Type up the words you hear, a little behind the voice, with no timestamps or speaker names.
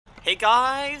Hey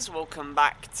guys, welcome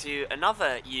back to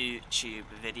another YouTube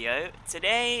video.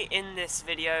 Today in this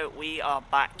video we are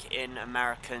back in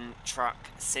American Truck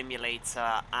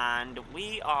Simulator and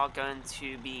we are going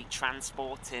to be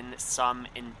transporting some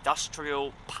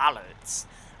industrial pallets.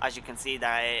 As you can see,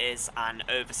 there is an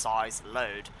oversized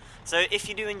load. So if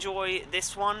you do enjoy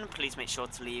this one, please make sure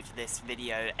to leave this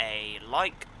video a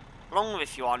like. Along with,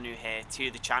 if you are new here to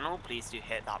the channel, please do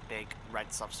hit that big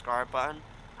red subscribe button.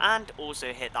 And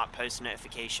also hit that post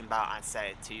notification bell and set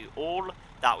it to all.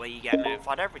 That way you get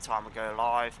notified every time I go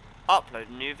live, upload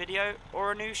a new video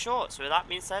or a new short. So with that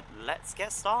being said, let's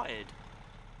get started.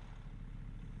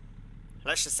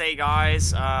 Let's just say,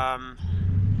 guys,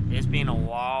 it's been a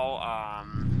while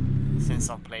since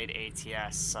I've played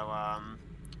ATS. So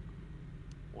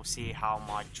we'll see how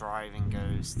my driving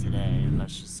goes today.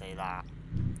 Let's just say that.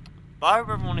 But I hope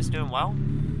everyone is doing well.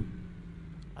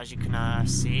 As you can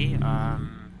see,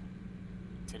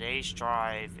 today's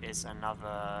drive is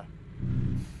another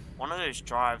one of those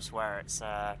drives where it's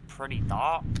pretty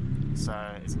dark, so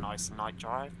it's a nice night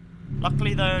drive.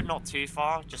 Luckily though, not too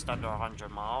far, just under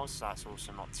 100 miles, so that's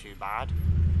also not too bad.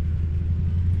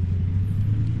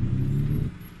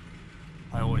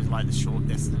 I always like the short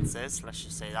distances, let's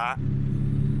just say that.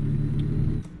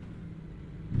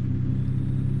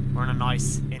 We're in a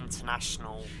nice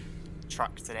international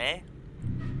truck today.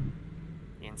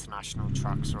 International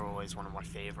trucks are always one of my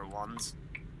favourite ones.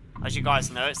 As you guys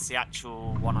know, it's the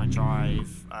actual one I drive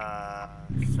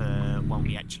for when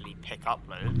we actually pick up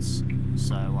loads.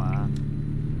 So,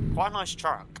 quite a nice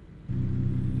truck.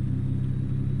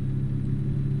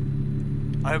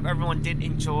 I hope everyone did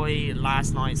enjoy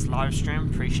last night's live stream.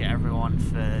 Appreciate everyone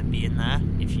for being there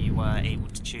if you were able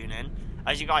to tune in.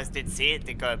 As you guys did see, it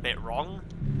did go a bit wrong.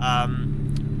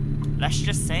 Let's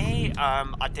just say,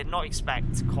 I did not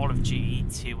expect Call of Duty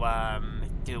to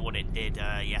do what it did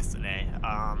yesterday.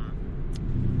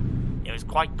 It was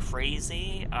quite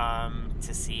crazy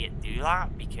to see it do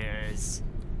that, because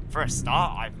for a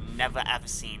start, I've never ever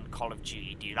seen Call of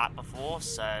Duty do that before,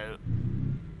 so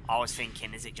I was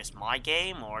thinking, is it just my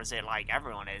game, or is it like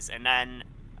everyone is? And then,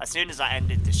 as soon as I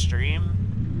ended the stream,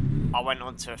 I went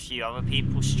on to a few other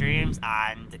people's streams,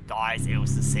 and guys, it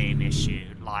was the same issue.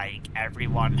 Like,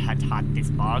 everyone had this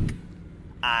bug,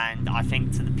 and I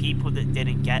think to the people that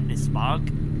didn't get this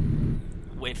bug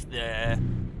with the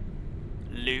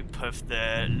loop of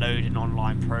the loading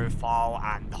online profile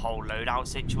and the whole loadout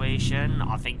situation,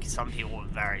 I think some people were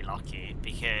very lucky,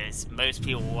 because most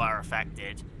people were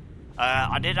affected.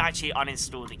 I did actually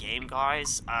uninstall the game,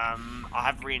 guys. I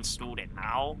have reinstalled it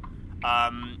now.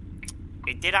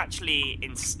 It did actually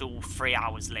install 3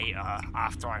 hours later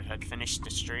after I had finished the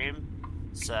stream,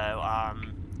 so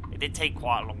it did take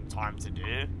quite a long time to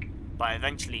do, but I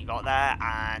eventually got there.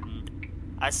 And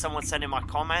as someone said in my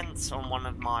comments on one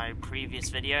of my previous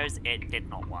videos, it did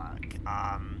not work.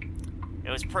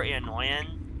 It was pretty annoying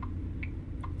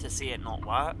to see it not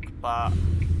work, but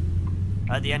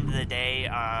at the end of the day,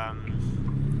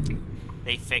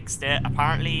 they fixed it.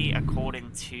 Apparently, according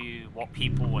to what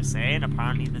people were saying,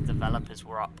 apparently the developers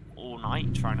were up all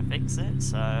night trying to fix it.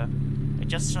 So it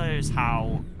just shows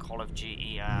how Call of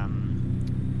Duty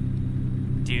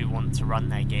do want to run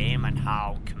their game and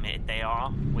how committed they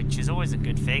are, which is always a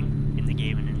good thing in the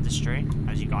gaming industry,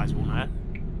 as you guys will know.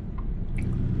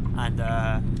 And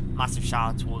massive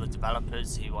shout out to all the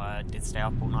developers who did stay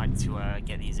up all night to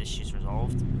get these issues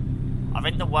resolved. I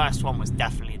think the worst one was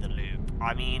definitely the loop.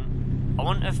 I mean, I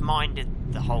wouldn't have minded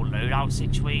the whole loadout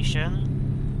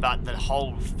situation, but the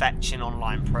whole fetching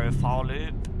online profile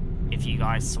loop, if you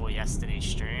guys saw yesterday's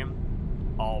stream,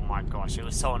 oh my gosh, it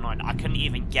was so annoying. I couldn't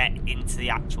even get into the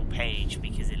actual page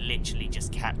because it literally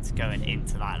just kept going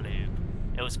into that loop.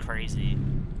 It was crazy.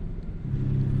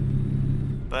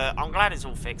 But I'm glad it's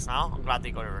all fixed now. I'm glad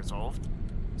they got it resolved.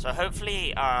 So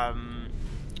hopefully,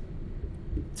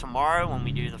 tomorrow when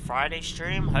we do the Friday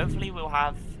stream, hopefully we'll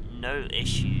have no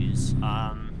issues.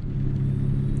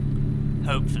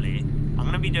 Hopefully. I'm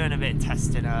going to be doing a bit of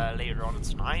testing later on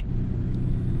tonight,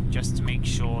 just to make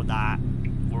sure that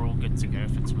we're all good to go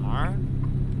for tomorrow.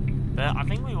 But I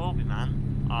think we will be,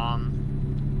 man.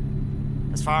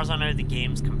 As far as I know, the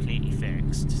game's completely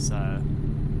fixed, so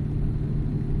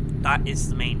that is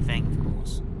the main thing, of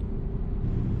course.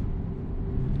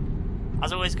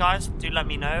 As always, guys, do let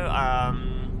me know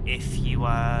if you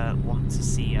want to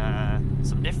see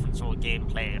some different sort of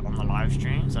gameplay on the live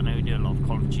streams. I know we do a lot of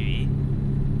Call of Duty.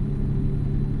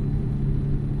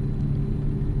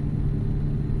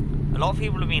 A lot of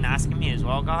people have been asking me as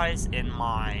well, guys, in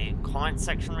my comment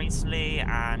section recently,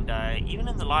 and even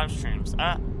in the live streams.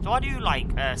 Do I do like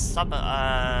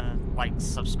like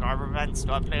subscriber events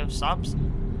do I play with subs,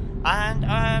 and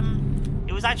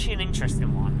it was actually an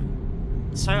interesting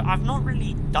one. So I've not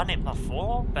really done it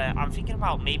before, but I'm thinking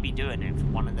about maybe doing it for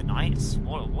one of the nights.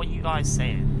 What are you guys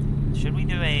saying? Should we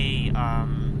do a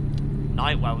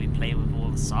night where we play with all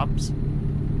the subs?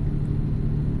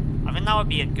 I think that would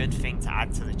be a good thing to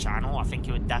add to the channel. I think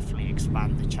it would definitely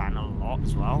expand the channel a lot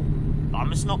as well. But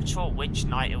I'm just not sure which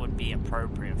night it would be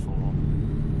appropriate for.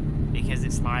 Because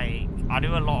it's like, I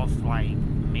do a lot of like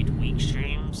midweek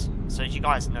streams. So as you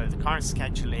guys know, the current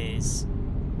schedule is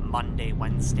Monday,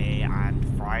 Wednesday, and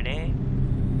Friday.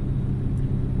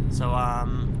 So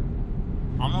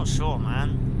I'm not sure,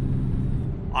 man.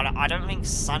 I don't think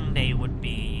Sunday would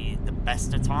be the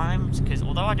best of times, because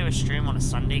although I do a stream on a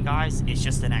Sunday, guys, it's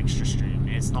just an extra stream.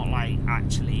 It's not like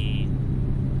actually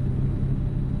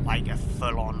like a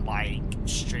full-on like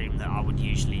stream that I would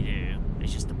usually do.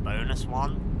 It's just a bonus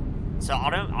one. So I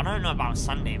don't know about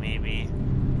Sunday. Maybe.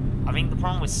 I think the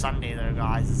problem with Sunday though,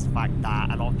 guys, is the fact that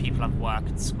a lot of people have work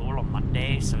at school on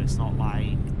Monday, so it's not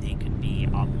like they could be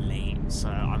up late. So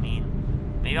I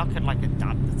mean, maybe I could like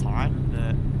adapt the time,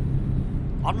 but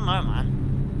I don't know,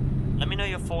 man. Let me know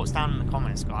your thoughts down in the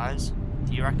comments, guys.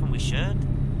 Do you reckon we should?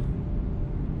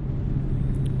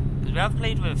 Because we have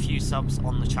played with a few subs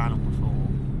on the channel before,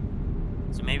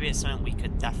 so maybe it's something we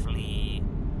could definitely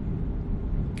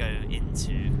go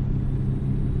into.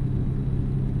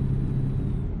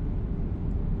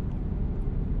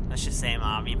 Let's just say, man,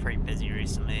 I've been pretty busy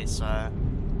recently, so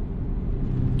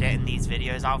getting these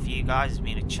videos out for you guys has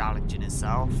been a challenge in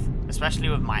itself, especially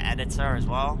with my editor as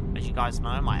well. As you guys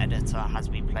know, my editor has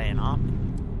been playing up.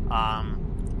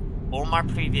 All my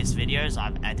previous videos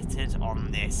I've edited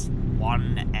on this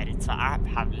one editor app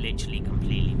have literally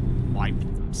completely wiped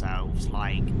themselves.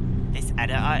 Like, this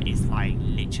editor is like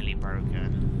literally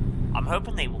broken. I'm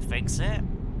hoping they will fix it,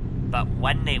 but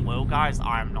when they will, guys,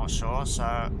 I'm not sure.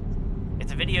 So if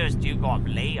the videos do go up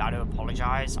late, I do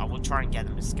apologise. I will try and get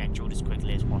them scheduled as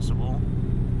quickly as possible.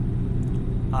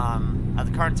 At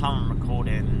the current time I'm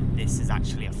recording, this is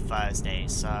actually a Thursday,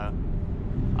 so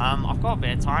I've got a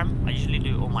bit of time. I usually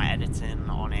do all my editing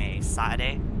on a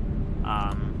Saturday,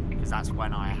 because that's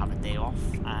when I have a day off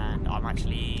and I'm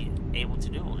actually able to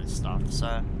do all this stuff.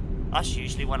 So that's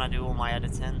usually when I do all my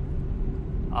editing.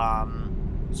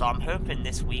 So I'm hoping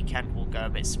this weekend will go a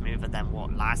bit smoother than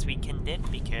what last weekend did,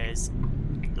 because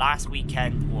last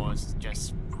weekend was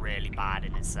just really bad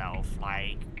in itself.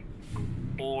 Like,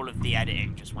 all of the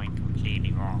editing just went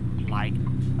completely wrong. Like,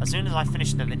 as soon as I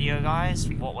finished the video, guys,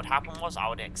 what would happen was I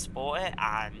would export it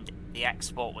and the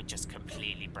export would just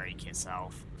completely break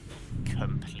itself.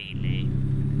 Completely.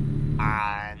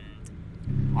 And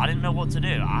I didn't know what to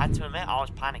do. I had to admit I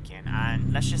was panicking,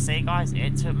 and let's just say, guys,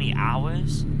 it took me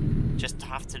hours just to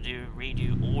have to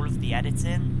redo all of the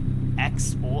editing,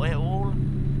 export it all,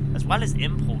 as well as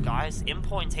import, guys.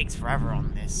 Importing takes forever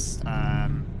on this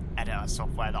editor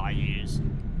software that I use.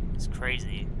 It's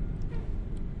crazy.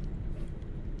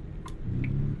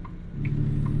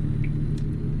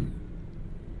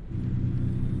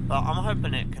 But I'm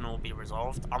hoping it can all be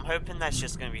resolved. I'm hoping there's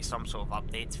just going to be some sort of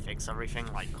update to fix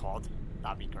everything, like COD.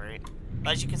 That'd be great.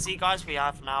 But as you can see, guys, we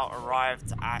have now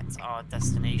arrived at our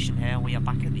destination here. We are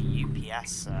back at the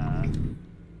UPS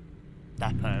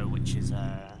depot, which is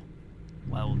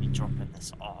where we'll be dropping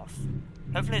this off.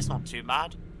 Hopefully it's not too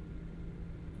bad.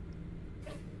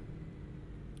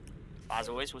 But as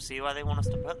always, we'll see where they want us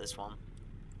to put this one.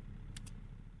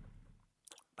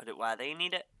 Put it where they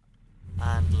need it.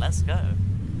 And let's go.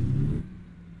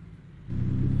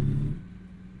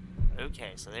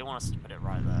 Okay, so they want us to put it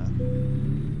right there.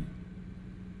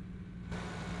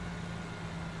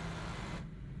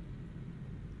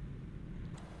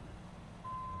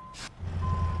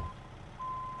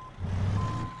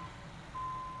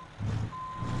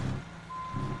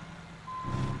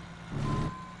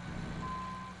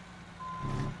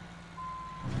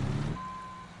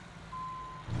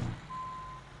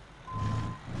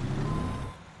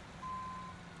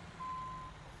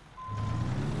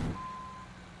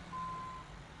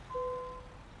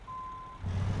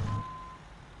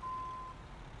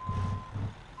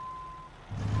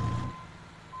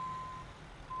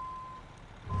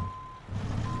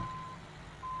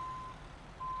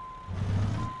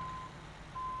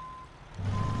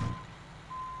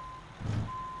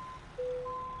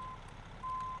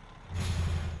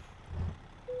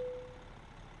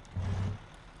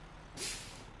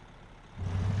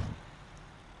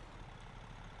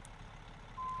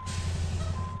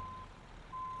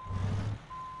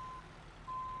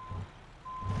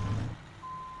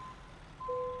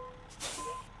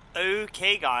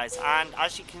 Okay, guys, and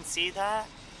as you can see there,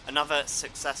 another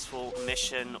successful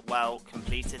mission well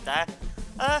completed there.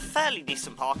 A fairly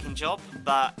decent parking job,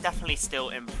 but definitely still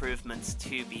improvements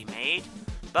to be made.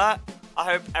 But I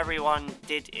hope everyone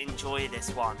did enjoy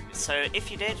this one. So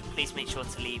if you did, please make sure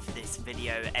to leave this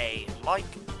video a like.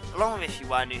 Along with, if you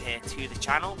were new here to the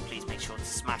channel, please make sure to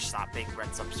smash that big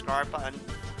red subscribe button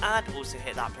and also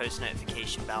hit that post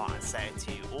notification bell and set it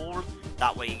to all.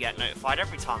 That way you get notified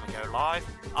every time I go live,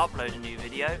 upload a new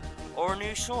video or a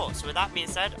new short. So with that being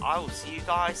said, I will see you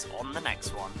guys on the next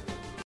one.